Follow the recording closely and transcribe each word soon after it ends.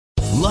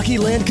Lucky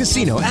Land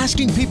Casino,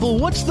 asking people,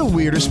 what's the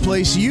weirdest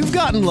place you've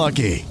gotten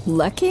lucky?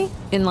 Lucky?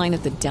 In line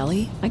at the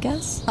deli, I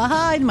guess?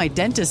 Aha, in my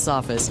dentist's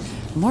office.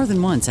 More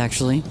than once,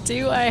 actually.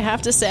 Do I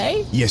have to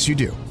say? Yes, you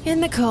do. In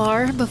the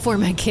car before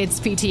my kids'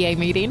 PTA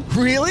meeting.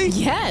 Really?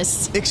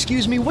 Yes.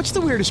 Excuse me, what's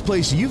the weirdest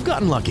place you've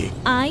gotten lucky?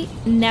 I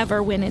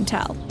never win and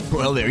tell.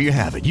 Well, there you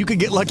have it. You can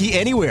get lucky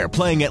anywhere,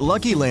 playing at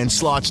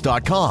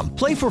LuckyLandSlots.com.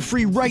 Play for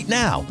free right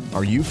now.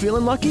 Are you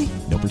feeling lucky?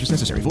 No purchase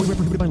necessary. Void where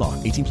prohibited by law.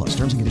 18 plus.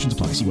 Terms and conditions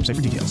apply. See website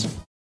for details.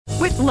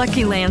 With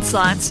Lucky Land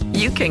Slots,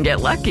 you can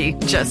get lucky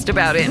just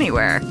about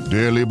anywhere.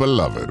 Dearly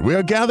beloved, we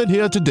are gathered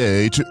here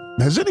today to...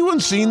 Has anyone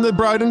seen the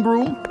bride and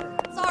groom?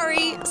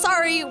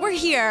 Sorry, we're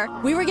here.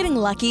 We were getting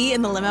lucky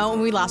in the limo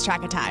and we lost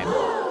track of time.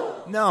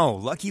 No,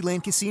 Lucky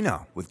Land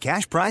Casino, with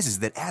cash prizes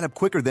that add up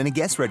quicker than a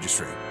guest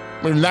registry.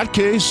 In that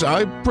case,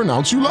 I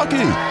pronounce you lucky.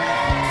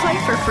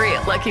 Play for free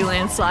at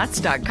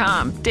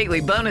LuckyLandSlots.com.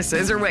 Daily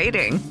bonuses are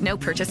waiting. No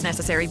purchase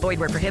necessary. Void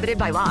where prohibited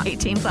by law.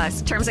 18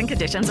 plus. Terms and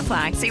conditions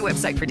apply. See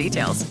website for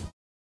details.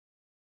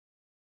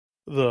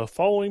 The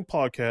following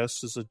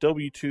podcast is a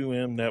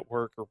W2M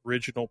Network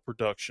original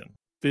production.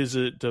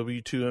 Visit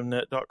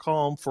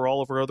W2Mnet.com for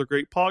all of our other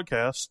great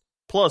podcasts,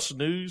 plus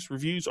news,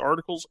 reviews,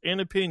 articles,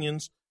 and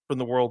opinions from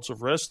the worlds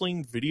of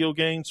wrestling, video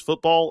games,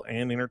 football,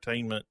 and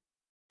entertainment.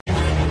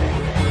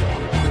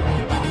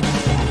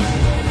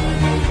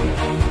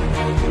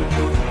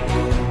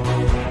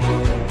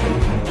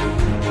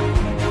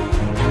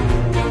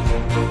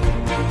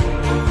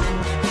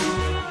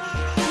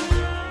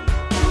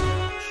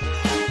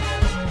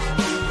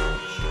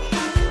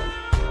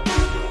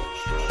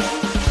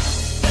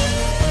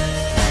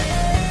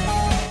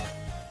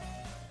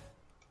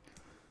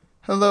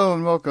 Hello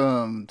and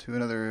welcome to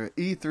another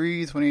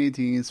E3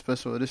 2018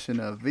 special edition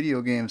of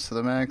Video Games to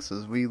the Max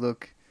as we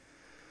look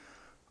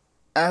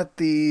at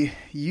the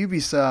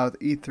Ubisoft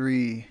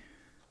E3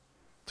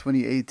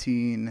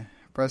 2018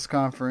 press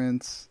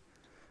conference.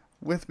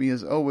 With me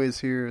as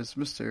always here is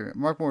Mr.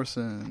 Marc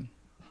Morrison.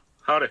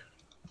 Howdy.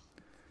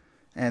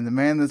 And the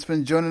man that's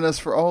been joining us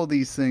for all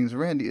these things,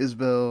 Randy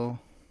Isbelle.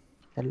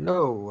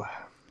 Hello.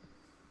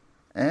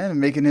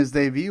 And making his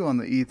debut on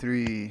the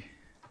E3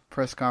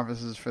 press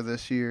conferences for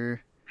this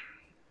year,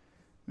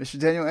 Mr.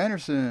 Daniel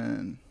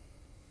Anderson.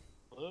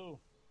 Hello.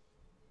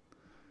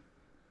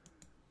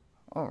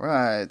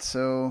 Alright,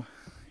 so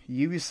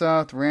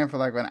Ubisoft ran for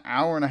like an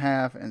hour and a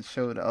half and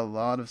showed a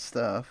lot of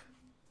stuff.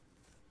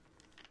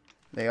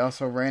 They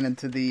also ran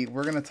into the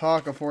we're going to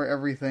talk before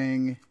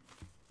everything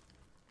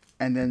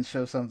and then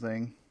show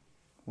something,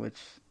 which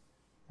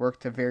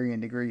worked to varying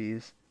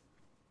degrees.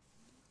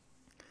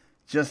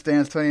 Just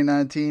Dance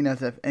 2019,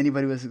 as if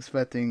anybody was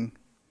expecting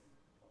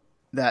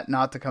that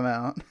not to come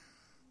out.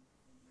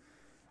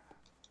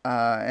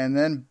 And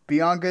then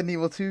Beyond Good and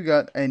Evil 2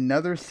 got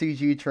another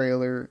CG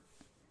trailer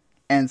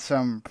and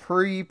some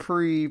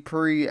pre-alpha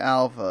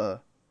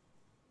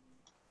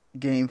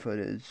game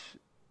footage.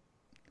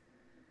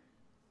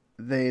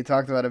 They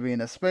talked about it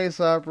being a space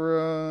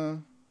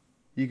opera.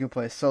 You can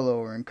play solo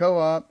or in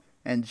co-op.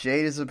 And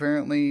Jade is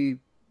apparently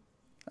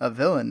a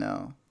villain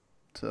now.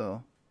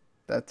 So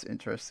that's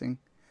interesting.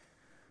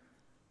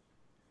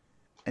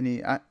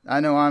 I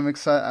know I'm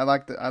excited.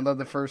 I love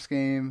the first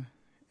game.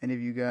 Any of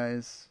you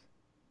guys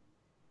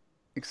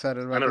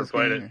excited about this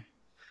game? I never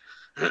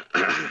played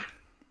it.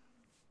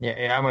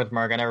 Yeah, I'm with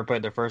Mark. I never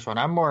played the first one.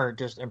 I'm more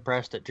just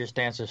impressed that Just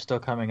Dance is still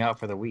coming out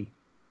for the Wii.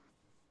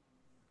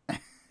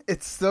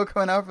 It's still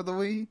coming out for the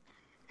Wii?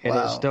 It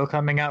is still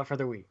coming out for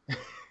the Wii.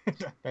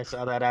 I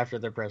saw that after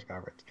the press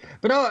conference.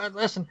 But no,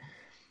 listen.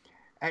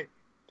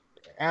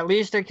 At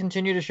least they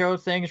continue to show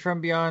things from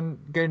Beyond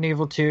Good and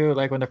Evil 2.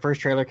 Like when the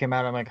first trailer came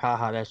out, I'm like,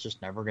 haha, that's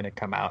just never going to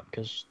come out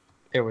because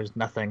it was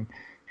nothing.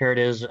 Here it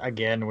is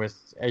again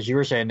with, as you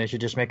were saying, they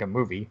should just make a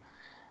movie.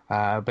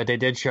 But they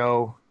did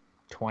show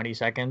 20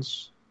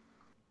 seconds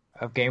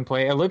of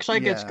gameplay. It looks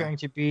like it's going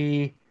to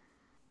be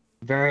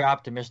very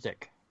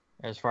optimistic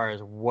as far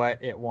as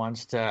what it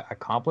wants to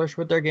accomplish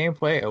with their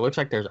gameplay. It looks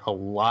like there's a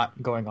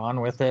lot going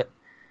on with it.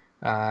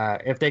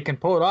 If they can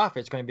pull it off,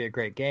 it's going to be a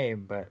great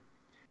game, but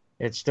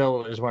it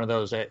still is one of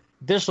those that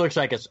this looks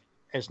like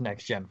it's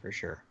next gen for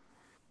sure.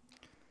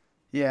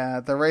 Yeah,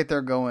 at the rate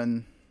they're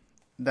going,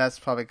 that's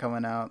probably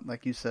coming out.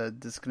 Like you said,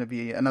 it's going to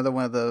be another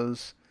one of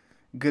those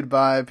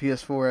goodbye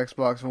PS4,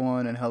 Xbox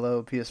One, and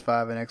hello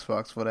PS5 and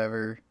Xbox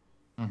whatever.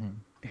 Mm-hmm.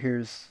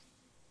 Here's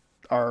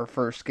our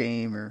first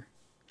game or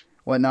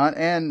whatnot.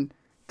 And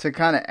to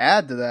kind of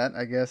add to that,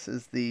 I guess,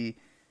 is the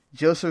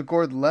Joseph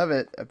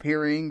Gordon-Levitt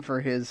appearing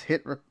for his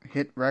hit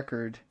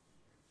record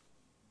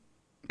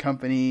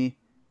company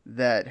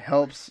that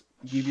helps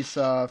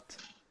Ubisoft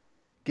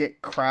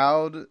get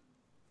crowd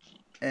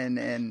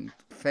and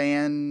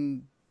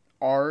fan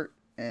art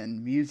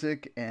and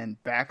music and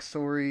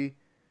backstory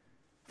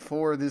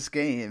for this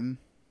game.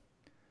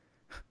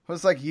 It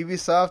was like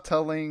Ubisoft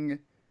telling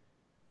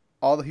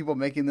all the people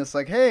making this,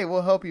 like, hey,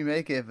 we'll help you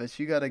make it, but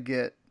you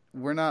gotta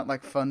we're not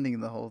like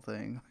funding the whole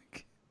thing.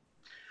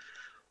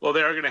 Well,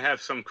 they are going to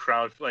have some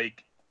crowd,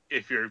 like,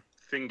 if you're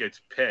thing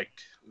gets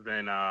picked,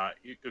 then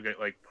you'll get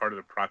like part of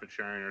the profit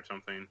sharing or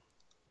something.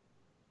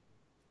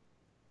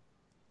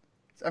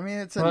 I mean,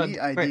 it's a neat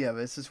idea, but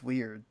it's just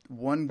weird.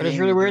 But it's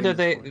really weird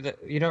that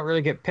you don't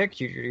really get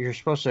picked. You're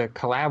supposed to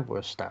collab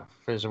with stuff,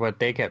 is what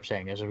they kept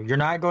saying. Is you're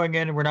not going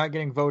in, we're not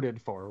getting voted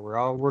for. We're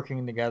all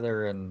working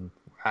together, and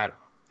I don't know.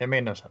 It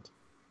made no sense.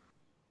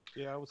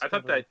 Yeah, I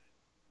thought that.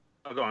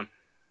 Oh, go on.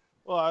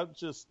 Well,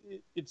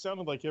 it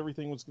sounded like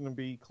everything was going to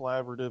be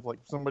collaborative. Like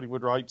somebody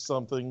would write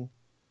something,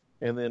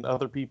 and then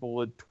other people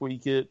would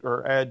tweak it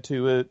or add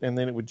to it, and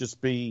then it would just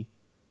be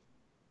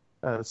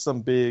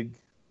some big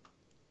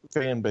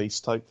fan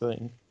base type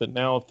thing. But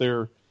now if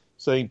they're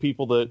saying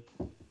people that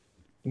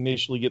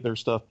initially get their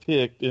stuff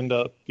picked end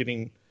up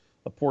getting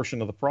a portion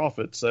of the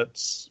profits,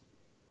 that's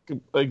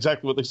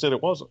exactly what they said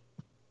it wasn't.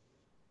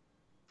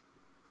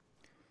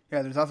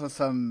 Yeah, there's also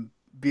some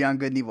Beyond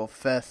Good and Evil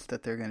Fest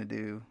that they're going to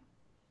do.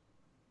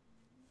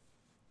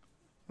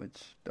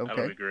 Which, okay. That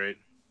would be great.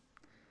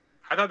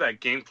 I thought that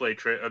gameplay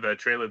the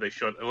trailer they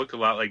showed, it looked a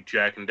lot like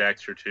Jack and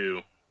Daxter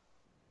 2.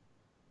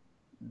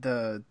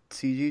 The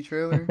CG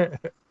trailer?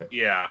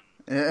 Yeah.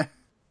 Yeah.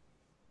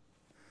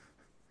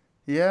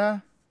 Yeah.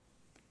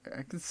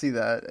 I can see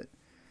that.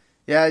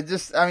 Yeah,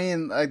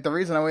 like the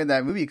reason I made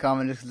that movie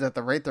comment is because at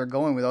the rate they're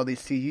going with all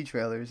these CG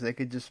trailers, they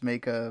could just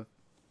make a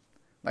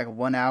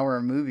 1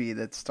 hour movie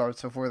that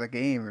starts before the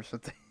game or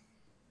something.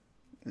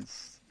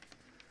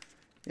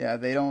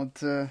 They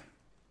don't,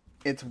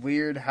 it's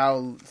weird how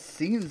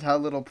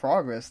little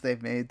progress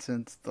they've made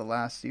since the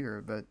last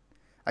year, but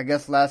I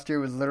guess last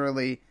year was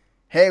literally,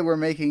 hey, we're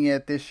making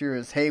it. This year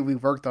is, hey, we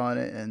worked on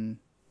it, and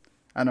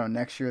I don't know,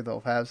 next year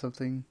they'll have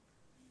something.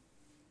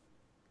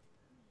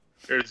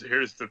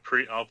 Here's the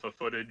pre-alpha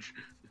footage.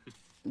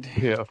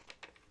 Yeah.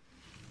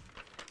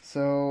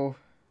 So,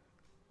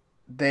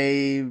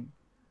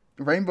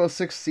 Rainbow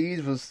Six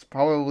Siege was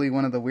probably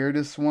one of the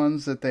weirdest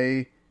ones that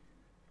they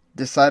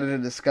decided to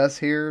discuss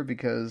here,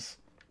 because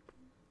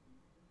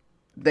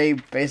they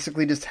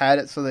basically just had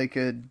it so they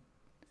could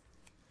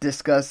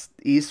discuss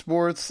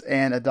esports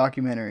and a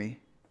documentary.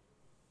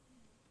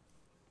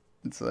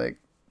 It's like,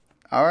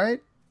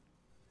 alright.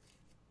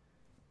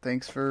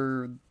 Thanks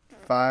for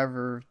 5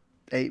 or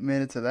 8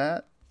 minutes of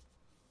that.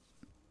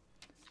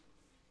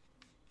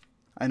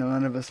 I know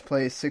none of us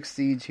play Six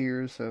Siege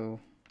here, so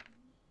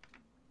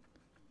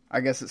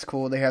I guess it's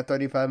cool they have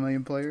 35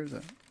 million players.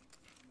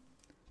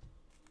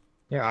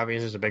 Yeah,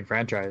 obviously it's a big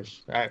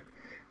franchise.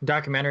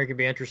 Documentary could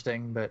be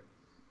interesting, but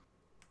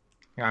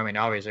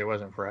obviously it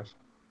wasn't for us.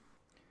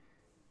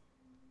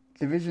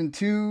 Division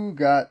 2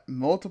 got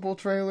multiple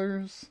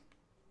trailers.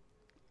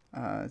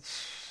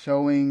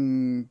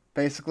 Showing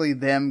basically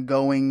them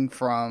going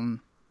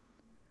from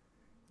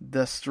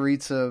the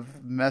streets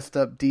of messed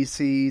up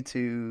DC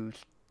to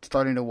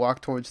starting to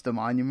walk towards the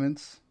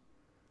monuments.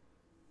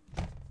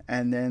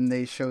 And then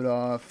they showed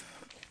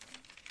off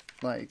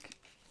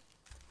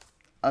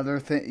other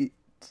things,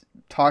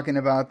 talking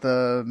about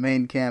the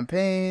main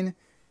campaign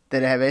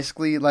that have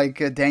basically,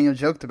 Daniel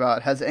joked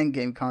about, has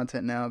endgame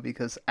content now,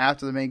 because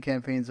after the main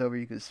campaign's over,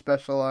 you can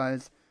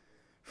specialize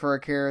for a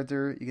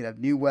character, you can have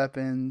new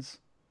weapons,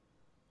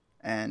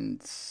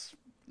 and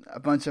a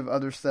bunch of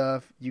other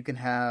stuff. You can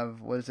have,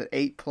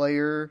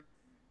 8-player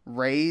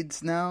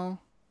raids now?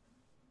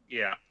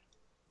 Yeah.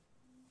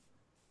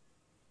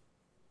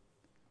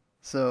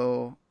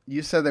 So,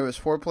 you said there was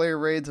 4-player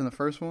raids in the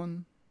first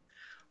one?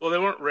 Well, they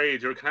weren't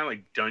raids, they were kind of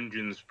like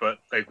dungeons, but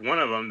one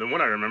of them, the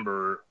one I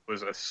remember,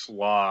 was a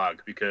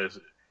slog, because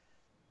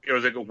it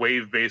was like a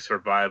wave-based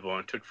survival,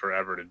 and it took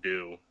forever to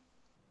do.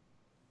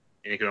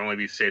 And you could only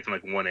be safe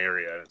in one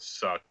area, and it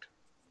sucked.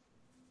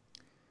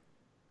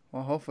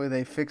 Well, hopefully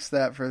they fix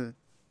that for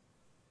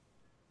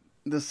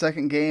the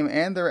second game,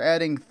 and they're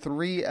adding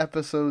 3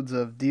 episodes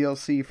of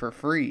DLC for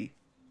free.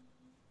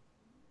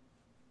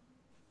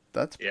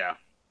 That's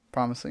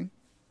promising.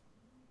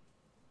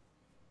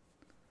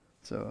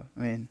 So,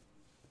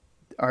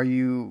 are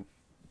you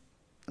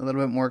a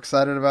little bit more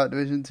excited about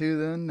Division 2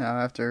 then, now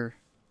after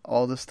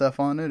all the stuff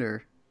on it,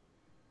 or?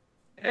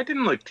 It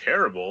didn't look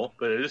terrible,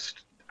 but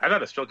I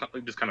thought it still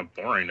just kind of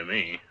boring to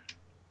me.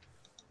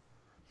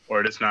 Or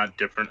it's not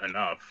different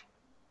enough.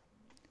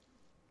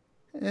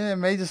 It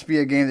may just be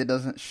a game that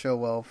doesn't show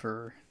well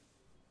for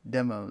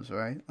demos,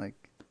 right?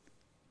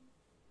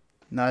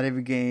 Not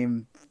every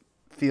game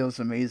feels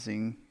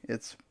amazing.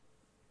 It's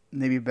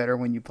maybe better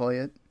when you play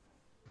it.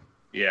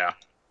 Yeah.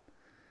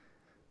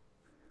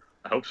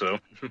 I hope so.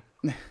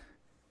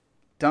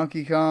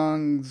 Donkey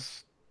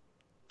Kong's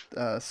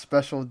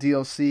special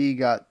DLC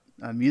got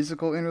a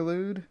musical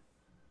interlude.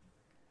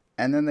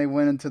 And then they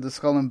went into the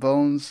Skull and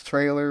Bones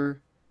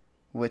trailer,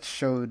 which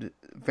showed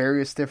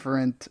various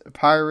different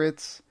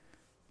pirates,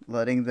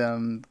 letting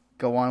them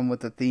go on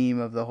with the theme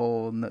of the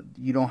whole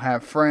you don't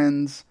have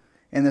friends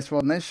in this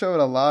world. And they showed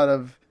a lot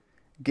of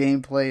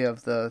gameplay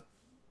of the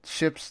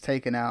ships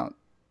taken out,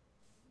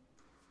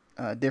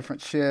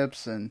 different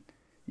ships, and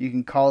you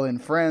can call in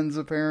friends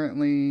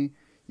apparently.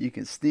 You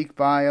can sneak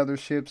by other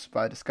ships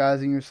by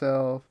disguising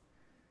yourself.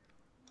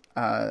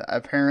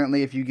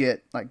 Apparently, if you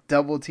get like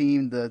double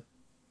teamed,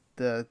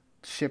 the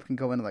ship can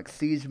go into like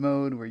siege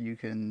mode where you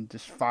can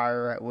just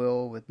fire at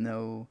will with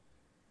no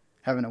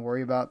having to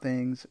worry about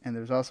things. And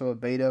there's also a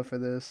beta for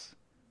this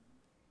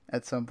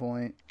at some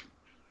point.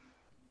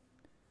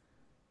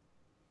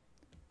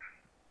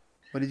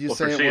 What did you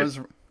say it was?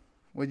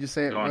 What did you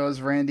say it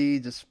was, Randy?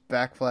 Just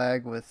Black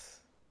Flag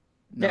with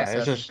no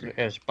Assassin's Creed?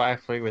 It's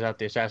Black Flag without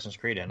the Assassin's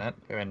Creed in it,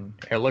 and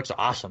it looks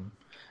awesome.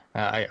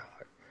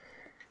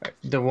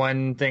 The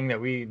one thing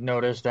that we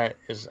noticed that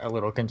is a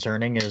little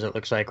concerning is it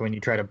looks like when you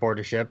try to board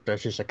a ship,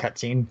 that's just a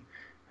cutscene.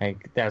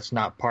 Like, that's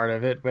not part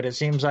of it, but it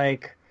seems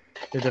like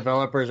the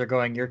developers are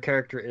going, your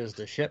character is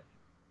the ship,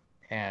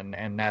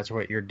 and that's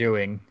what you're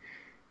doing.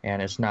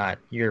 And it's not,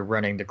 you're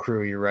running the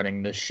crew, you're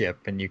running the ship,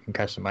 and you can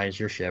customize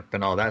your ship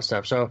and all that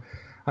stuff. So,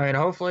 I mean,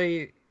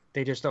 hopefully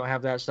they just don't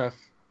have that stuff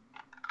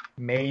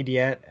made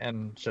yet,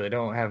 and so they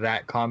don't have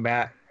that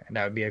combat, and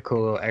that would be a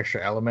cool little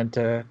extra element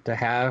to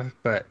have.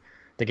 But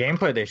the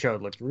gameplay they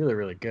showed looked really,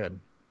 really good.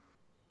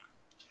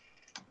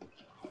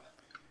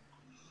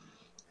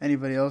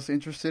 Anybody else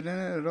interested in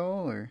it at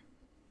all, or?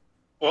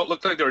 Well, it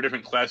looked like there were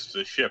different classes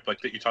of ship,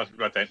 like that you talked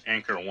about that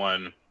anchor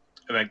one,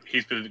 and like he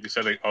specifically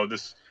said, like, oh,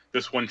 this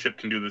one ship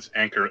can do this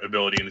anchor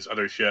ability, and this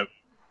other ship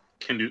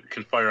can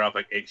fire off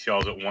like 8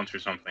 shells at once or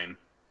something.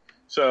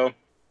 So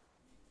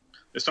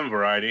there's some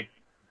variety.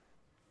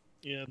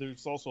 Yeah,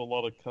 there's also a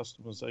lot of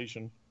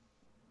customization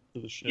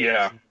to the ships,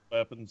 and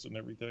weapons, and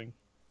everything.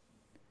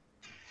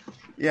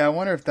 Yeah, I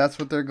wonder if that's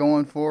what they're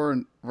going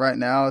for right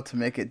now to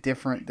make it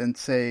different than,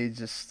 say,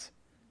 just,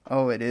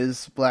 oh, it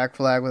is Black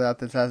Flag without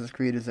the Assassin's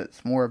Creed. Is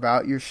it's more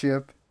about your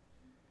ship?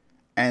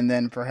 And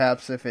then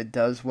perhaps if it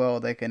does well,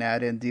 they can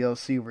add in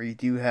DLC where you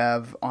do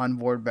have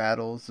onboard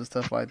battles and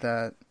stuff like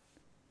that.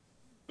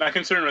 My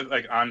concern with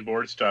like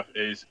onboard stuff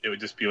is it would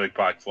just be like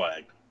Black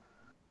Flag.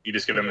 You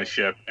just get on the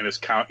ship and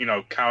just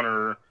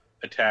counter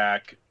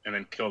attack and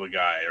then kill the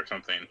guy or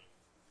something.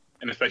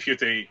 And especially if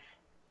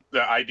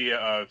the idea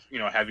of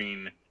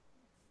having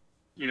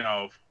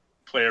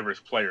player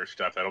versus player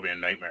stuff, that'll be a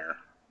nightmare.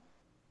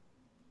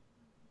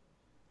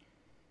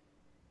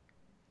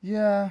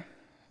 Yeah,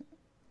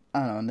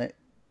 I don't know.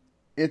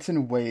 It's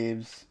in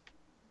waves,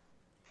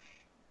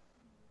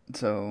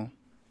 so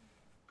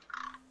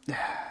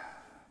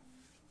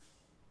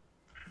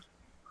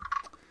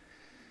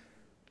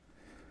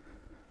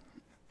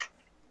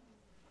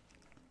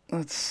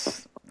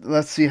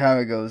let's see how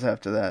it goes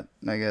after that.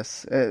 I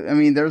guess. I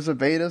mean, there's a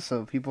beta,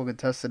 so people can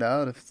test it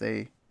out if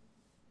they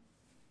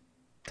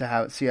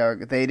see how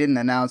they didn't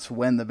announce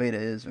when the beta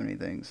is or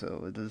anything.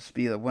 So it'll just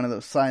be one of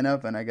those sign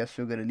up, and I guess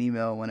you'll get an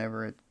email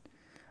whenever it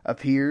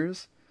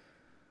appears.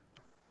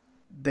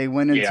 They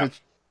went into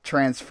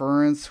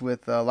Transference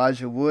with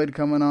Elijah Wood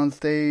coming on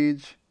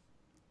stage.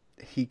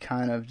 He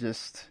kind of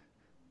just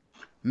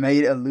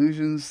made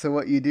allusions to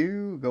what you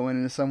do, going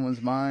into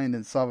someone's mind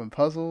and solving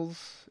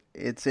puzzles.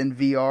 It's in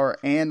VR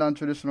and on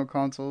traditional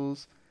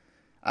consoles.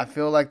 I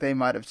feel like they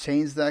might have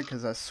changed that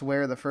because I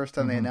swear the first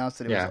time they announced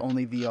it, it was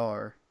only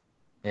VR.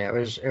 Yeah,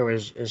 it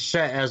was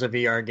set as a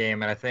VR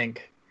game, and I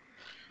think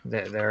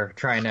that they're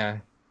trying to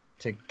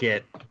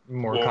get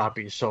more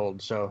copies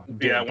sold. So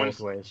both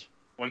ways.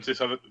 Once they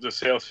saw the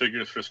sales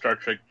figures for Star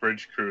Trek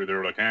Bridge Crew, they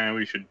were like,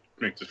 we should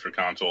make this for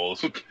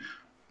consoles.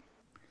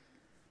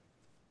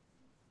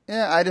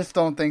 Yeah, I just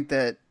don't think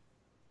that,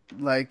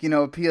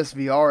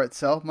 PSVR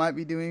itself might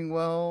be doing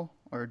well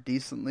or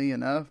decently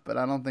enough, but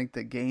I don't think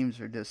that games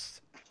are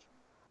just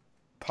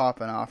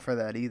popping off for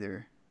that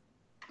either.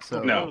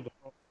 So no.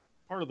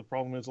 Part of the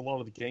problem is a lot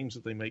of the games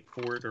that they make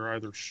for it are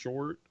either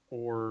short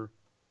or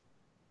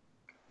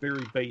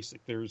very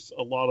basic. There's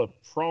a lot of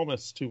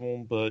promise to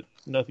them, but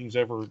nothing's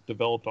ever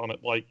developed on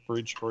it like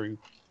Bridge Crew.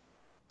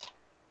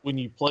 When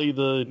you play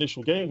the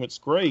initial game, it's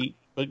great,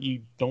 but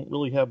you don't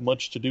really have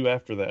much to do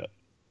after that.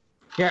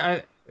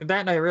 Yeah,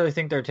 I really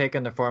think they're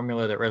taking the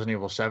formula that Resident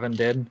Evil 7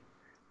 did.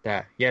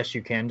 That, yes,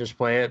 you can just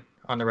play it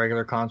on the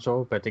regular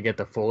console, but to get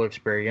the full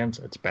experience,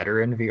 it's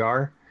better in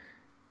VR,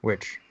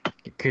 which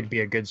could be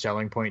a good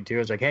selling point, too.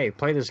 It's like, hey,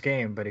 play this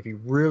game, but if you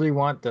really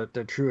want the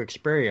true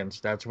experience,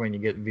 that's when you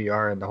get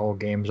VR and the whole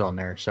game's on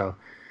there. So,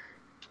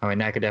 I mean,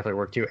 that could definitely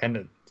work, too.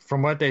 And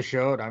from what they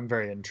showed, I'm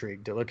very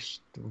intrigued. It looks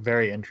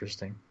very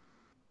interesting.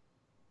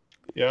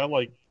 Yeah, I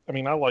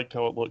liked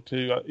how it looked,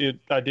 too.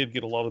 I did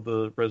get a lot of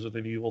the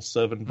Resident Evil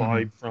 7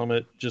 vibe from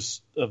it,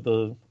 just of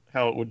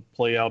how it would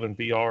play out in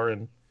VR.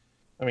 And,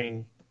 I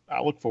mean,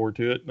 I look forward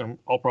to it. And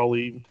I'll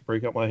probably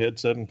break out my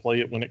headset and play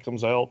it when it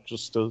comes out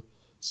just to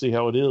see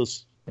how it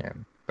is. Yeah,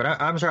 but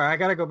I'm sorry, I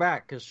got to go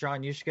back because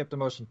Sean, you skipped the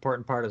most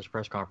important part of this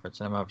press conference,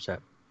 and I'm upset.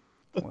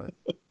 What?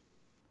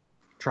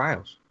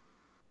 Trials.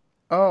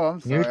 Oh, I'm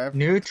sorry.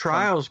 New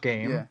Trials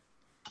game. Yeah.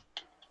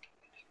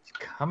 It's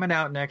coming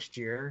out next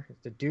year.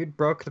 The dude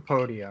broke the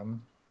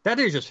podium. That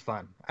is just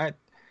fun.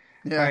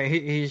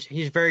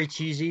 He's very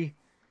cheesy,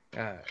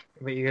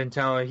 but you can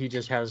tell he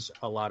just has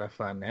a lot of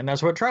fun, and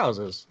that's what Trials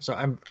is.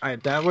 So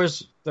that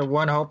was the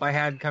one hope I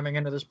had coming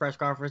into this press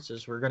conference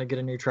is we're going to get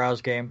a new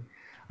Trials game.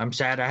 I'm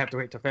sad I have to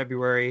wait till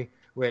February,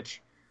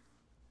 which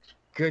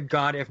good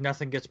God, if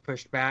nothing gets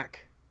pushed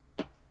back,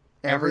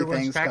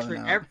 Everything's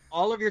coming out.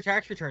 all of your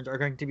tax returns are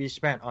going to be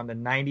spent on the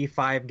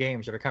 95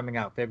 games that are coming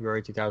out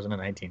February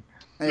 2019.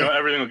 No,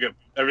 everything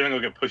will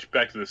get pushed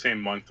back to the same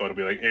month. So it'll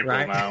be like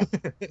April now.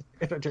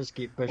 It'll just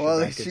keep pushing. Well,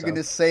 at back least you can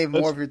just save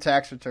more of your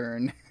tax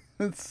return.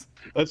 That's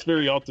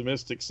very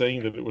optimistic,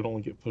 saying that it would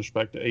only get pushed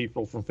back to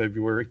April from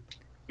February.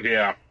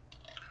 Yeah.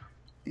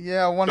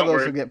 Yeah, one of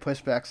those will get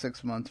pushed back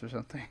 6 months or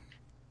something.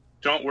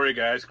 Don't worry,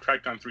 guys.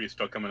 Crackdown 3 is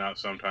still coming out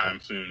sometime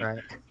soon.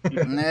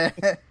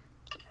 Right.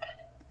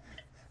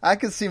 I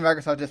could see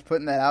Microsoft just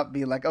putting that out and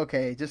be like,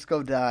 okay, just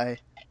go die.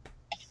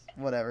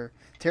 Whatever.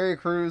 Terry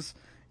Crews,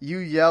 you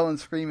yell and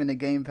scream in the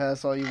Game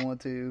Pass all you want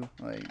to.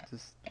 Like,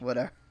 just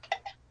whatever.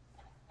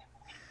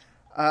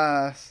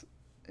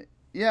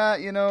 Yeah,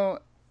 you know,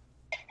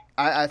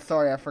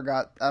 sorry, I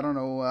forgot. I don't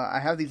know. I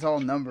have these all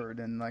numbered,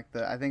 and I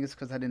think it's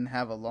because I didn't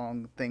have a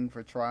long thing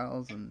for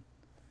trials, and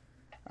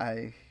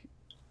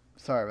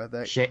sorry about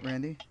that,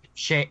 Randy.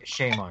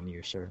 Shame on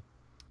you, sir.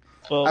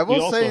 Well, I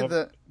will say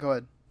that. Go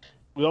ahead.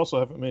 We also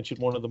haven't mentioned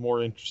one of the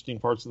more interesting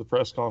parts of the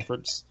press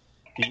conference: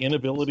 the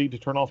inability to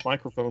turn off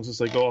microphones as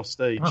they go off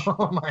stage.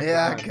 Oh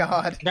my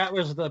God. That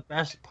was the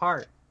best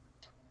part.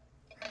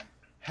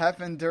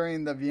 Happened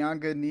during the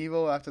Beyond Good and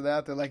Evil. After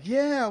that, they're like,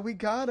 "Yeah, we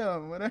got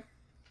him." Whatever.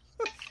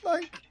 It's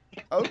like,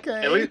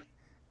 okay.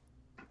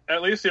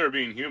 At least they were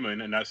being human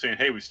and not saying,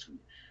 "Hey, we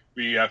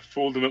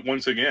fooled them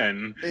once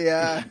again."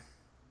 Yeah.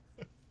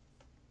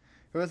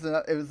 It was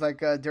like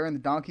during the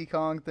Donkey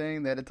Kong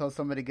thing, they had to tell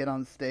somebody to get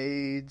on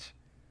stage.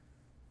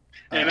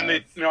 And then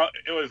it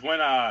was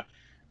when I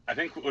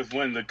think it was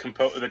when the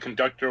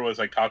conductor was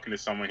like talking to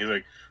someone. He's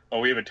like, "Oh,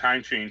 we have a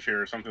time change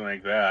here," or something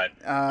like that.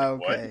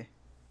 Okay.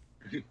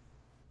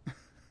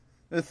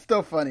 It's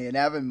still funny, and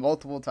happened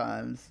multiple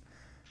times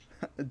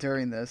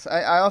during this.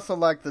 I also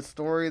like the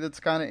story that's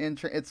kind of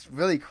it's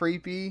really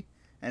creepy,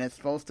 and it's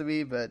supposed to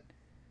be, but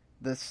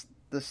the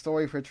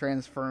story for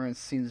Transference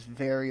seems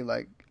very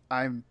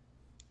I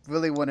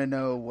really want to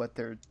know what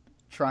they're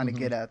trying to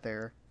get at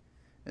there.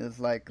 Is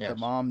the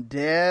mom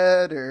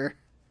dead, or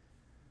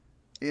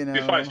you know?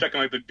 He's probably stuck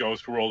in the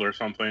ghost world or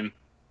something.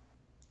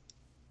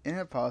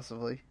 Yeah,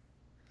 possibly.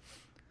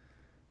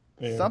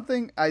 Yeah.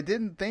 Something I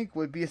didn't think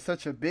would be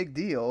such a big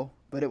deal,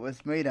 but it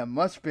was made a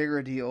much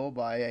bigger deal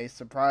by a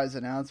surprise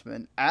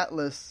announcement.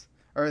 Atlas,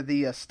 or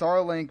the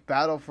Starlink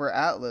Battle for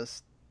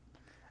Atlas.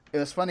 It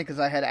was funny because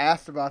I had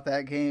asked about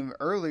that game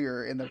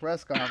earlier in the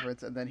press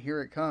conference, and then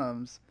here it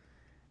comes.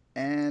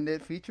 And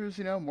it features,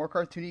 more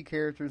cartoony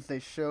characters. They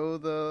show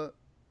the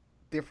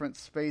different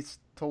space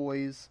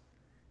toys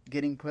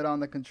getting put on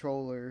the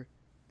controller.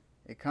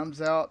 It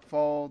comes out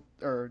October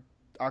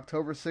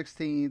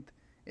 16th.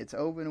 It's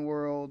open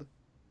world.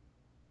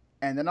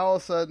 And then all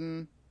of a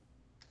sudden,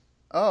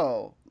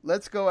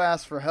 let's go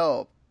ask for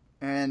help.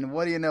 And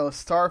what do you know?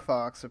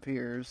 Starfox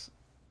appears.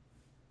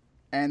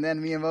 And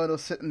then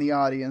Miyamoto's sitting in the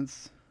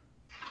audience.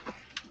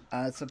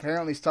 It's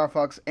apparently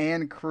Starfox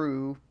and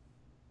crew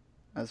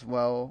as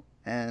well.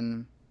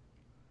 And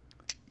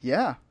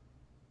yeah,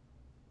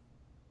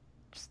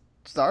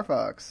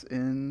 Starfox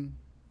in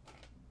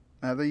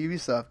another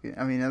Ubisoft game.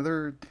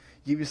 Another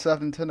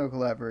Ubisoft Nintendo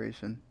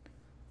collaboration.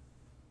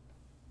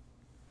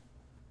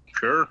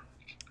 Sure.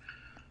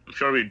 I'm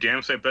sure it'll be a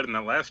damn sight better than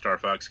that last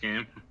Starfox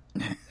game.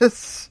 I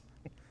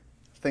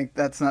think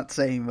that's not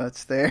saying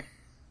much there.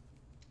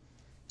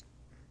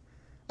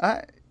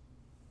 I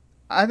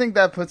think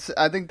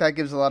that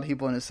gives a lot of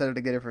people an incentive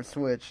to get it for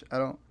Switch.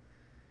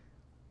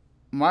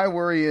 My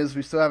worry is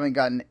we still haven't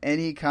gotten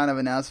any kind of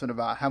announcement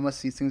about how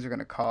much these things are going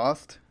to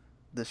cost,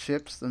 the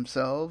ships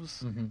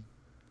themselves. Mm-hmm.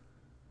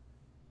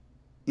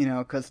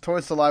 Because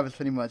Toys to Live is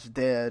pretty much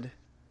dead.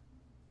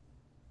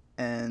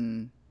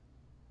 And,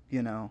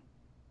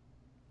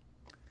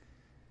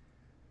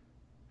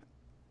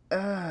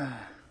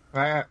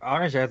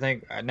 honestly, I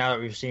think now that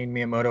we've seen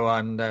Miyamoto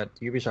on that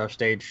Ubisoft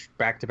stage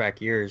back-to-back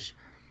years,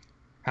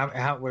 what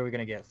are we going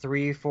to get?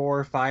 3,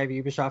 4, 5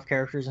 Ubisoft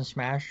characters in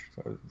Smash?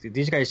 So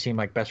these guys seem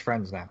like best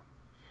friends now.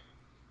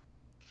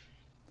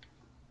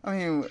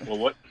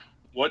 Well,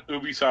 what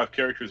Ubisoft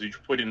characters did you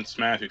put in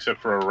Smash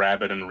except for a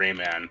rabbit and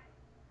Rayman?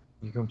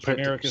 You can put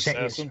generic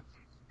assassin.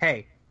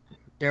 Hey,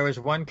 there was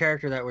one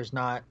character that was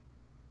not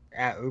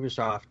at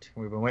Ubisoft.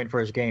 We've been waiting for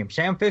his game.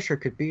 Sam Fisher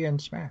could be in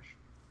Smash.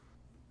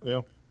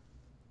 Yeah.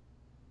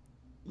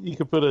 You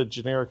could put a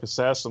generic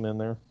assassin in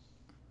there.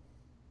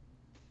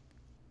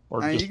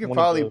 Or you could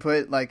probably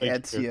put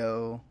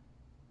Ezio.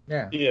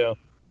 Yeah. Yeah.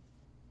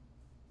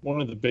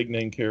 One of the big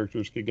name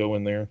characters could go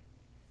in there.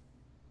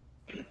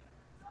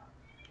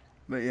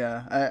 But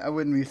yeah, I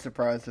wouldn't be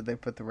surprised if they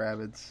put the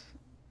rabbits.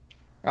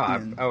 Oh,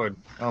 I would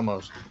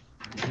almost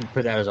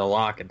put that as a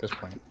lock at this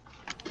point.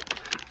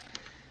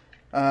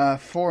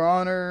 For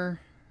Honor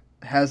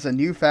has a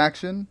new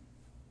faction.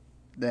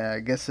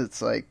 I guess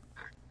it's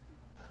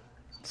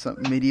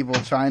some medieval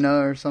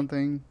China or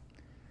something.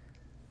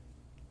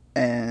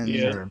 And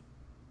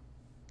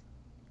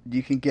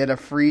you can get a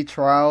free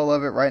trial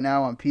of it right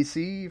now on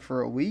PC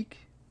for a week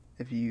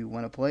if you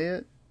want to play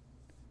it.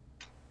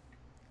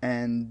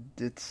 And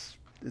it's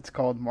It's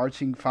called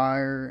Marching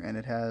Fire, and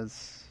it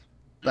has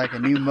like a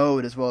new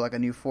mode as well, like a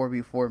new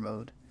 4v4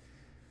 mode.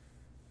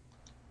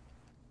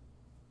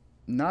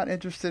 Not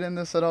interested in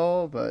this at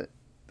all, but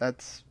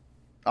that's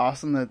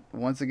awesome that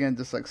once again,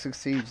 just like Six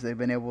Siege, they've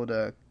been able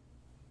to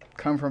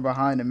come from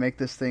behind and make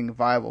this thing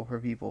viable for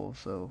people,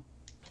 so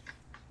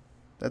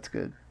that's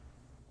good.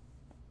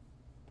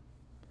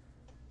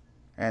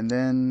 And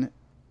then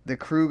the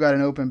Crew got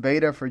an open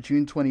beta for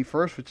June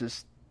 21st, which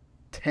is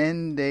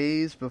 10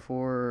 days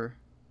before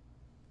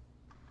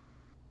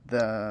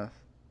like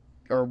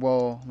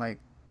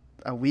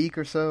a week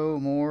or so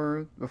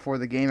more before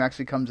the game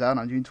actually comes out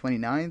on June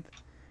 29th,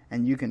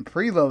 and you can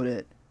preload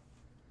it,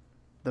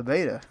 the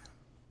beta.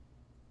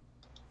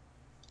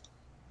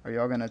 Are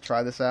y'all gonna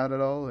try this out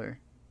at all, or?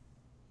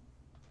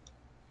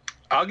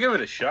 I'll give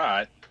it a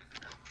shot.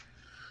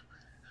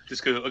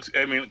 Just because it looks,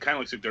 I mean, it kind of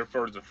looks like they're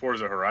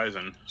Forza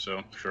Horizon,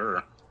 so sure.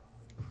 I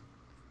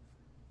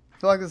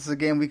feel like this is a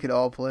game we could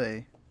all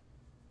play,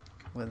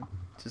 with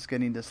just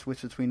getting to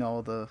switch between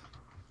all the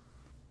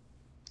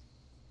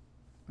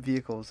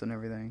vehicles and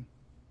everything.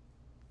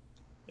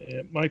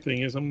 Yeah, my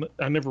thing is,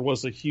 I never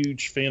was a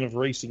huge fan of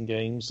racing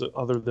games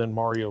other than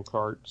Mario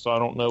Kart, so I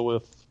don't know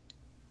if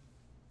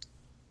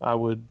I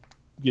would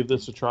give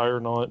this a try or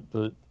not,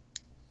 but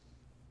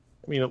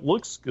I mean, it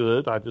looks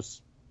good. I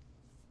just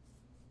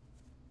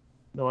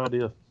no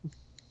idea.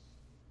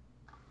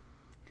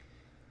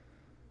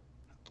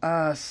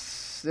 And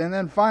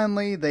then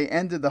finally, they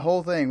ended the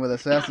whole thing with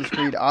Assassin's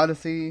Creed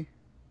Odyssey.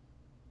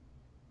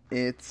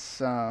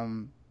 It's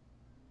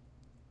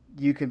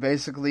you can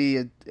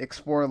basically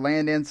explore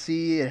land and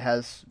sea. It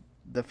has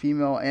the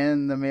female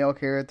and the male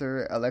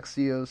character,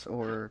 Alexios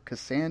or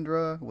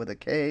Cassandra with a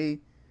K.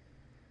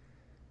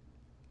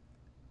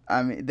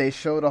 I mean, they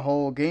showed a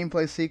whole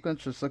gameplay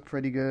sequence which looked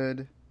pretty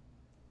good.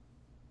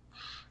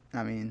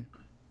 I mean,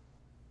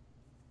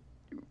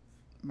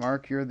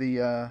 Mark, you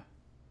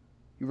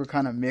were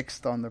kind of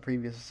mixed on the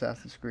previous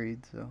Assassin's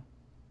Creed, so.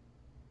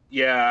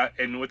 Yeah,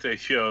 and what they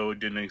showed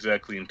didn't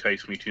exactly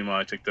entice me too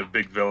much. Like the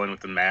big villain with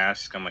the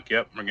mask, I'm like,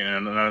 yep, we're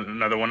getting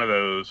another one of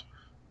those.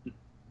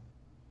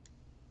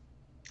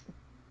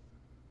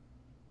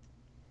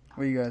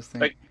 What do you guys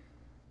think?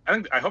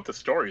 I hope the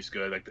story's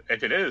good. Like,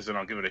 if it is, then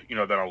I'll give it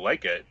then I'll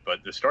like it.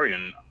 But the story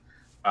in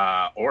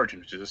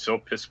Origins is just so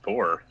piss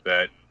poor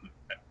that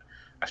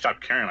I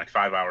stopped caring like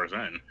 5 hours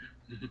in.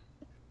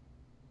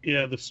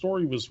 Yeah, the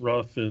story was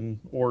rough in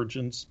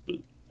Origins, but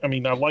I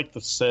mean, I like the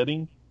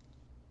setting,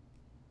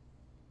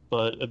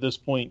 but at this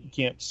point, you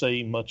can't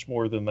say much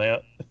more than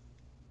that.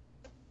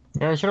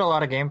 Yeah, they showed a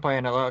lot of gameplay,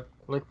 and it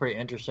looked pretty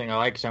interesting. I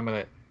like some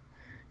of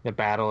the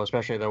battle,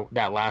 especially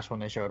that last one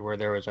they showed where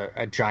there was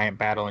a giant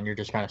battle and you're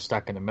just kind of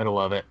stuck in the middle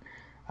of it.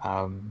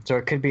 So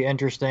it could be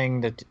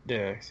interesting that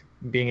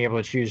being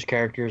able to choose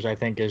characters, I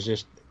think,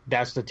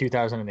 that's the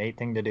 2008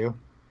 thing to do.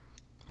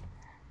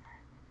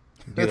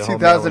 The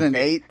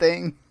 2008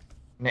 thing?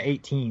 The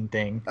 18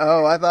 thing.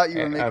 Oh, I thought you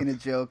were making a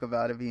joke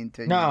about it being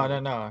 10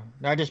 No,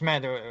 I just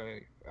meant,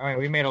 I mean,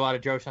 we made a lot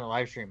of jokes on the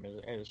live stream.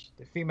 As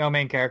the female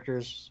main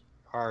characters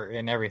are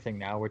in everything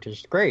now, which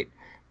is great.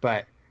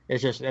 But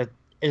it's just,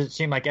 it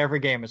seemed like every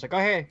game is like, oh,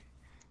 hey,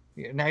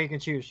 now you can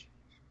choose,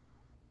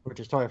 which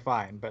is totally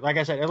fine. But like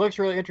I said, it looks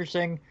really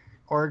interesting.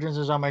 Origins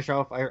is on my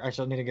shelf. I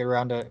still need to get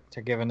around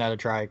to giving that a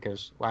try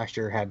because last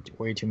year had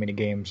way too many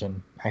games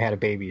and I had a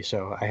baby,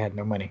 so I had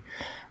no money.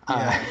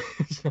 Yeah.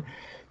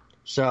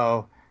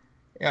 So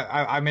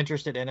yeah, I'm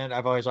interested in it.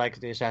 I've always liked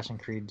the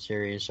Assassin's Creed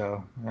series,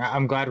 so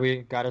I'm glad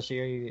we got to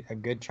see a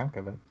good chunk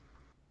of it.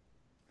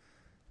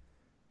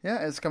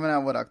 Yeah, it's coming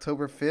out,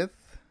 October 5th?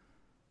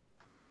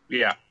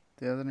 Yeah.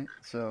 The other night.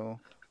 So,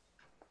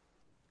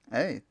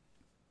 hey,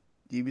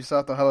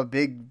 Ubisoft will have a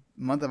big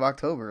month of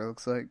October, it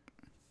looks like.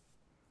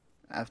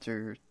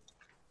 After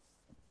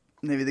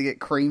maybe they get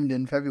creamed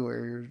in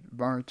February or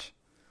March.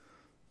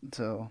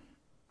 So,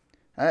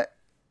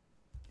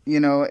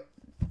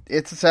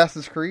 it's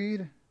Assassin's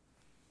Creed.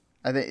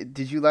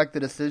 Did you like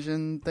the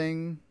decision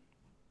thing,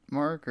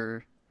 Mark,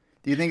 or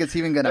do you think it's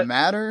even going to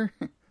matter?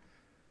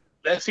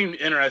 That seemed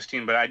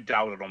interesting, but I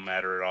doubt it'll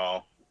matter at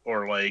all.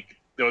 Or like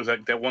there was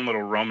like that one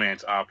little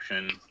romance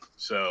option.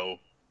 So,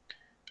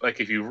 like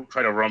if you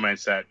try to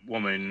romance that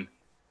woman,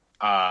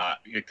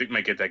 you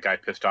might get that guy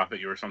pissed off at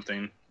you or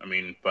something. I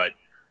mean, but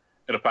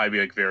it'll probably be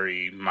like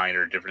very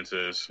minor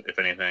differences, if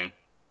anything.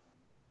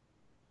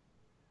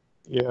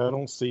 Yeah, I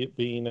don't see it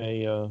being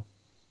a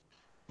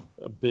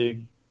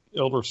big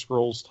Elder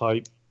Scrolls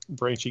type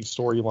branching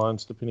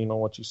storylines, depending on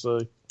what you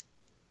say.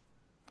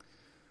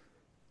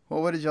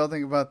 Well, what did y'all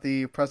think about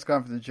the press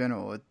conference in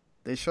general?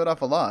 They showed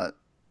off a lot.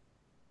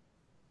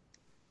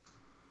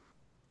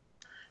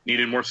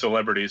 Needed more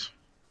celebrities.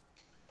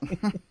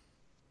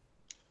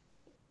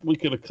 We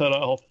could have cut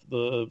off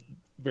the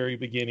very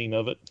beginning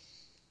of it.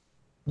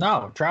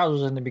 No,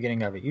 Trials was in the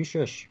beginning of it. You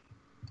shush.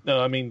 No,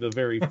 I mean the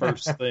very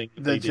first thing.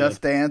 The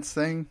Just Dance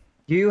thing?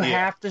 You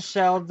have to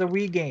sell the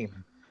Wii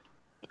game.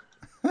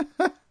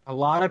 A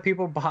lot of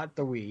people bought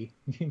the Wii.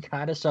 You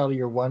gotta sell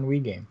your one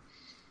Wii game.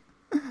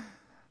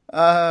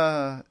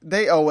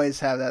 They always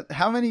have that.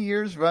 How many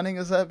years running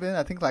has that been?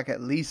 I think like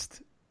at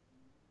least.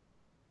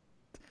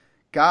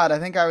 God, I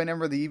think I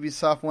remember the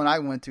Ubisoft one I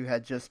went to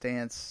had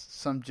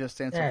some Just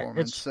Dance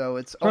performance. So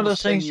it's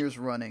almost 10 years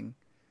running.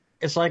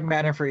 It's like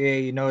Madden for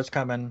EA. You know it's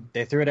coming.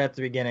 They threw it at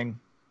the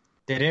beginning.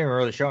 They didn't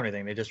really show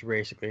anything. They just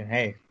basically,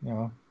 hey,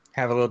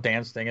 have a little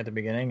dance thing at the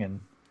beginning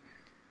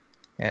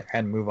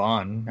and move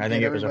on. I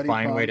think it was a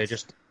fine way to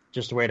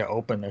just a way to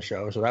open the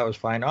show. So that was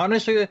fine.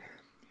 Honestly,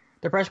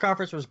 the press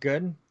conference was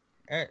good.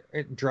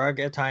 It drug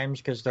at times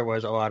because there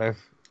was a lot of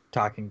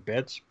talking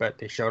bits, but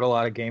they showed a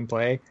lot of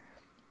gameplay.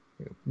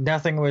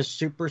 Nothing was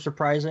super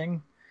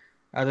surprising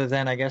other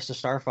than, I guess, the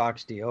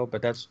Starfox deal,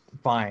 but that's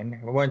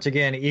fine. Once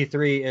again,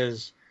 E3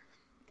 is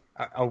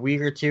a week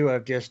or two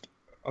of just,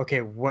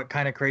 okay, what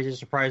kind of crazy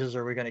surprises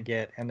are we going to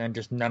get? And then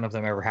just none of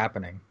them ever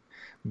happening.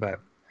 But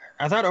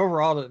I thought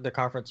overall the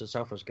conference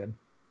itself was good.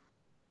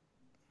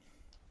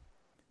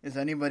 Is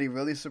anybody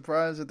really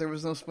surprised that there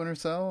was no Splinter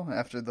Cell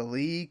after the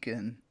leak?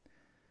 And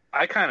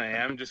I kind of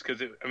am, just because,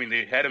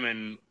 they had him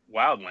in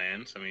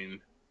Wildlands.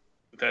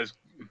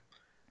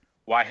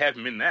 Why have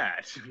him in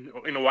that?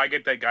 Why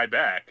get that guy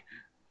back?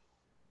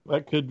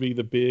 That could be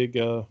the big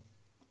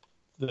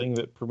thing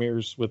that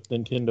premieres with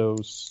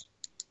Nintendo's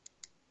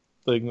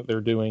thing that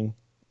they're doing.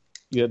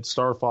 You had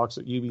Starfox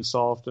at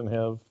Ubisoft and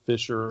have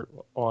Fisher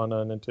on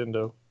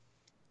Nintendo.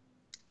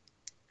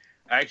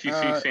 I actually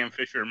see Sam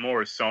Fisher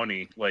more as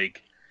Sony,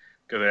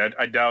 because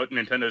I doubt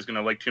Nintendo's going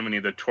to like too many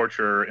of the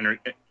torture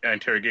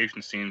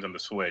interrogation scenes on the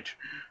Switch.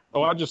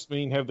 Oh, I just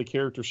mean have the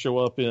character show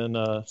up in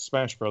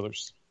Smash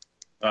Brothers.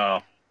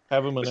 Oh.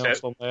 Have them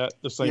announced on that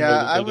the same way yeah,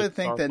 that I would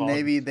think that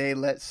maybe they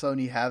let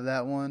Sony have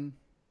that one.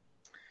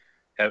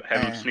 Have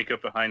him sneak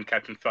up behind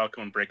Captain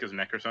Falcon and break his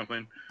neck or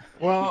something.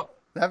 Well,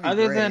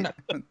 other than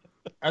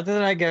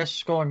I guess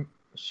Skull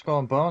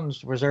and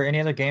Bones, was there any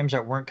other games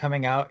that weren't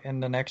coming out in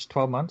the next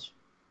 12 months?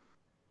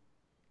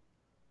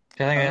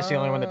 I think that's the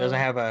only one that doesn't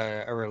have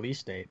a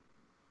release date.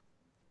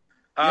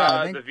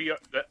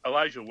 The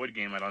Elijah Wood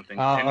game, I don't think.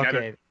 Oh,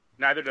 okay.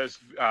 Neither does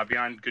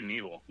Beyond Good and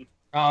Evil.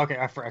 Oh, okay.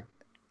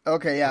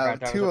 Okay, yeah,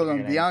 two of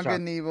them, Beyond Good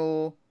and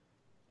Evil,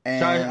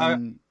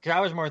 and... So I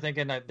was more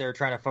thinking that they're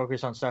trying to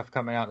focus on stuff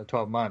coming out in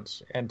 12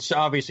 months, and so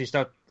obviously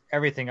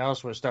everything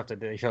else was stuff that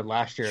they showed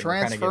last year.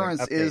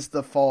 Transference is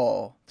the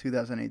fall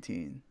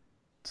 2018.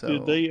 So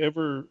did they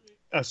ever...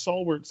 I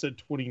saw where it said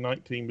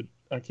 2019, but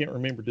I can't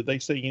remember. Did they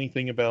say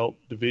anything about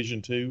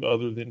Division 2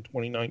 other than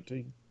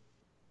 2019?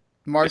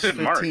 March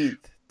 15th.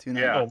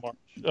 Yeah. Oh, March.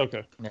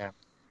 Okay. Yeah.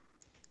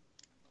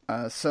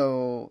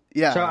 So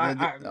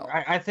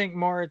I think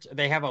more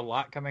they have a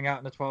lot coming out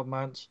in the 12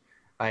 months.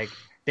 Like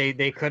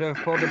they could have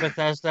pulled the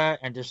Bethesda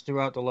and just threw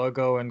out the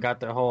logo and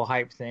got the whole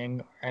hype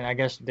thing. And I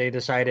guess they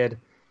decided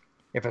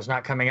if it's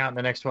not coming out in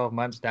the next 12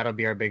 months, that'll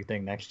be our big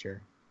thing next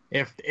year.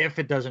 If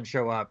it doesn't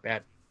show up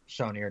at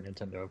Sony or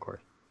Nintendo, of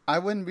course. I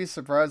wouldn't be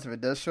surprised if it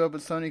does show up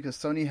at Sony, because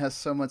Sony has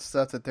so much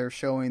stuff that they're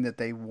showing that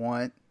they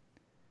want.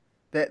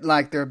 That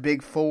like their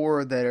big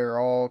four that are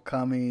all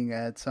coming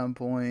at some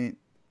point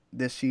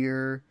this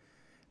year.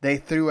 They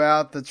threw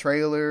out the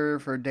trailer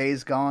for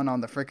Days Gone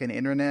on the frickin'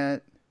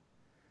 internet.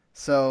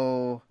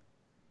 So,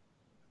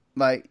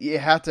 you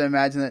have to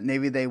imagine that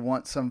maybe they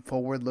want some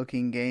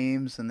forward-looking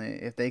games, and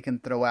if they can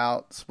throw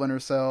out Splinter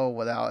Cell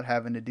without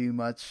having to do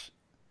much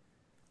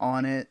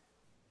on it,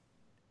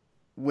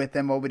 with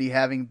them already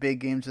having big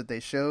games that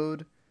they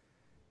showed,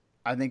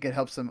 I think it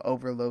helps them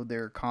overload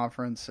their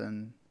conference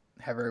and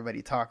have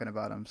everybody talking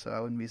about them, so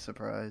I wouldn't be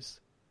surprised.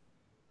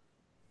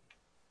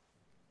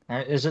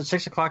 Is it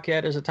 6 o'clock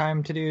yet? Is it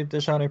time to do the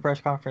Sony press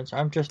conference?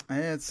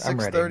 It's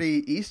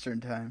 6:30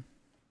 Eastern time.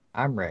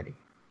 I'm ready.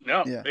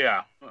 No,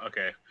 yeah,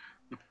 okay.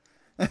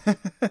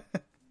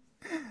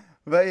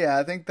 But yeah,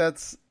 I think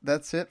that's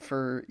it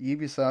for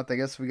Ubisoft. I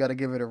guess we got to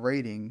give it a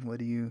rating. What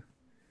are you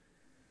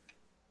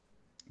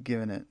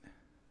giving it?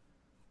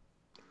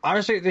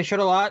 Honestly, they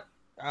showed a lot.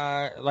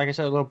 Like I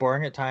said, a little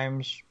boring at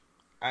times.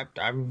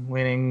 I'm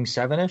leaning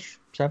 7-ish.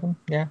 7,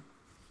 yeah.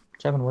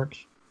 7 works.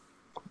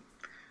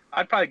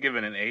 I'd probably give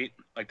it an 8.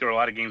 There were a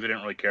lot of games I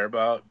didn't really care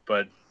about,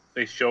 but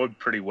they showed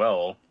pretty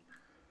well.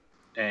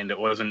 And it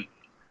wasn't,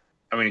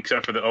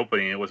 except for the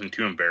opening, it wasn't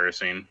too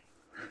embarrassing.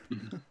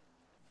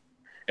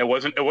 It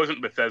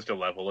wasn't Bethesda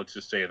level, let's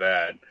just say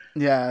that.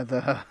 Yeah,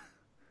 the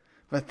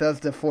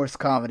Bethesda forced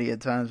comedy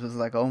at times was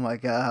like, oh my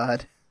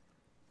god.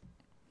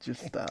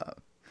 Just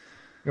stop.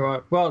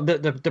 Well,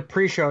 the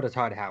pre-show to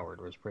Todd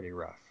Howard was pretty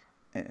rough.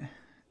 Yeah.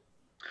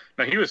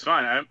 No, he was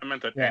fine. I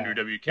meant that Andrew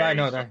WK. Yeah, I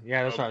know that.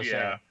 Yeah, that's what I was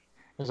saying.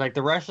 It was like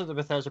the rest of the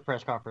Bethesda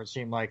press conference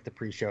seemed like the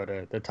pre-show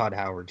to the Todd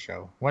Howard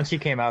show. Once he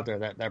came out there,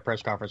 that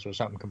press conference was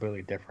something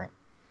completely different.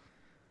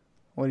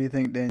 What do you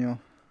think, Daniel?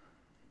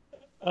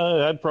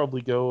 I'd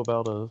probably go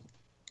about a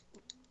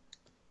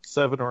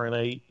 7 or an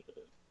 8.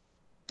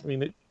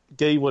 It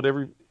gave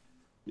whatever...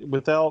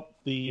 Without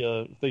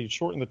if they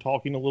shortened the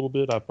talking a little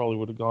bit, I probably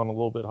would have gone a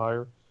little bit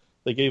higher.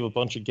 They gave a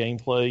bunch of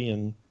gameplay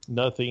and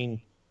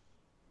nothing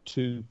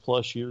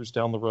 2+ years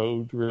down the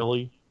road,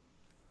 really.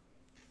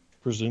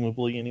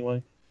 Presumably,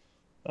 anyway.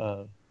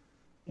 And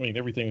I mean,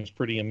 everything was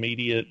pretty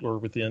immediate or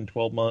within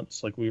 12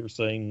 months, like we were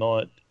saying,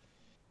 not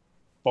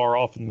far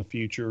off in the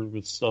future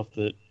with stuff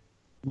that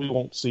we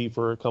won't see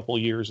for a couple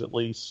of years at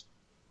least.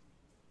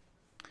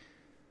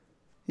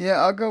 Yeah,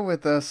 I'll go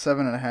with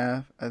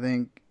 7.5. I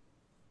think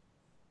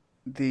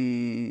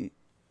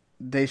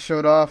they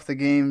showed off the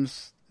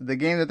games. The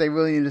game that they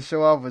really needed to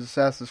show off was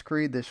Assassin's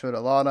Creed. They showed a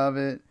lot of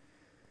it.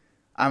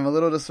 I'm a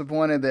little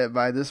disappointed that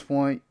by this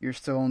point you're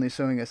still only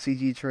showing a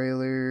CG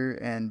trailer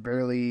and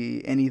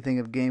barely anything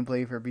of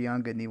gameplay for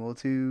Beyond Good and Evil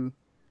 2.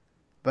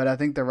 But I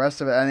think the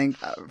rest of it, I think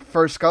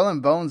for Skull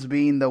and Bones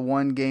being the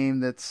one game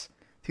that's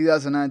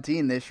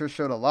 2019, they sure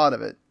showed a lot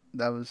of it.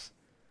 That was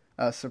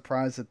a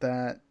surprise at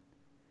that.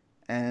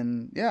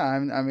 And yeah,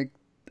 I'm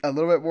a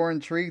little bit more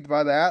intrigued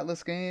by the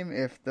Atlas game.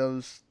 If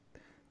those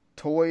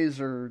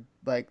toys are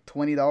like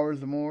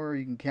 $20 or more,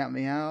 you can count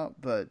me out.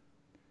 But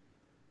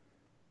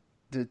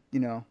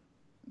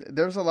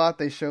there's a lot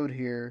they showed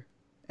here,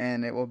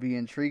 and it will be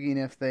intriguing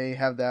if they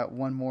have that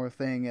one more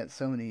thing at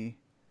Sony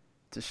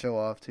to show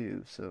off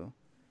too. So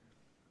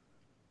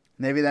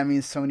maybe that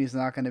means Sony's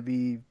not going to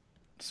be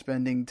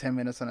spending 10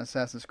 minutes on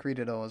Assassin's Creed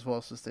at all as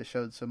well, since they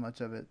showed so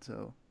much of it.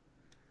 So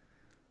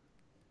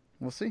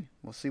we'll see.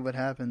 We'll see what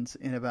happens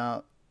in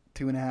about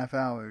 2.5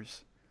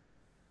 hours.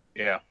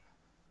 Yeah.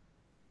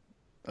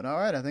 But all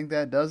right, I think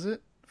that does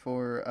it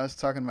for us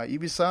talking about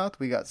Ubisoft.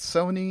 We got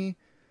Sony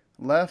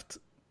left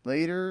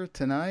later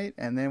tonight,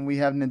 and then we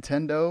have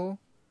Nintendo.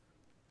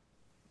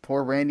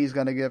 Poor Randy's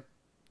going to get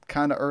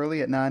kind of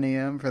early at 9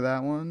 a.m. for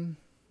that one.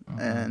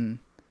 And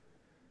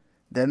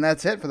then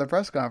that's it for the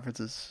press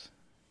conferences.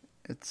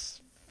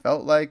 It's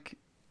felt like,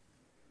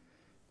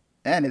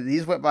 and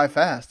these went by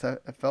fast. I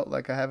felt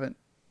like I haven't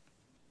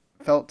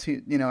felt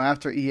too,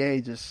 after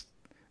EA just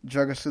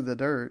drug us through the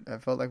dirt, I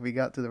felt like we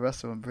got through the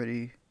rest of them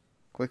pretty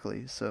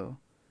quickly. So,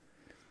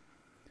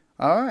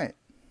 all right.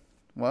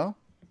 Well,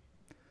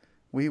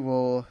 we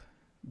will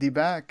be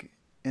back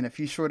in a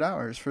few short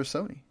hours for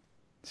Sony.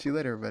 See you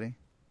later, everybody.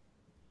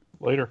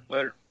 Later.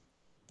 Later.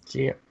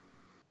 See ya.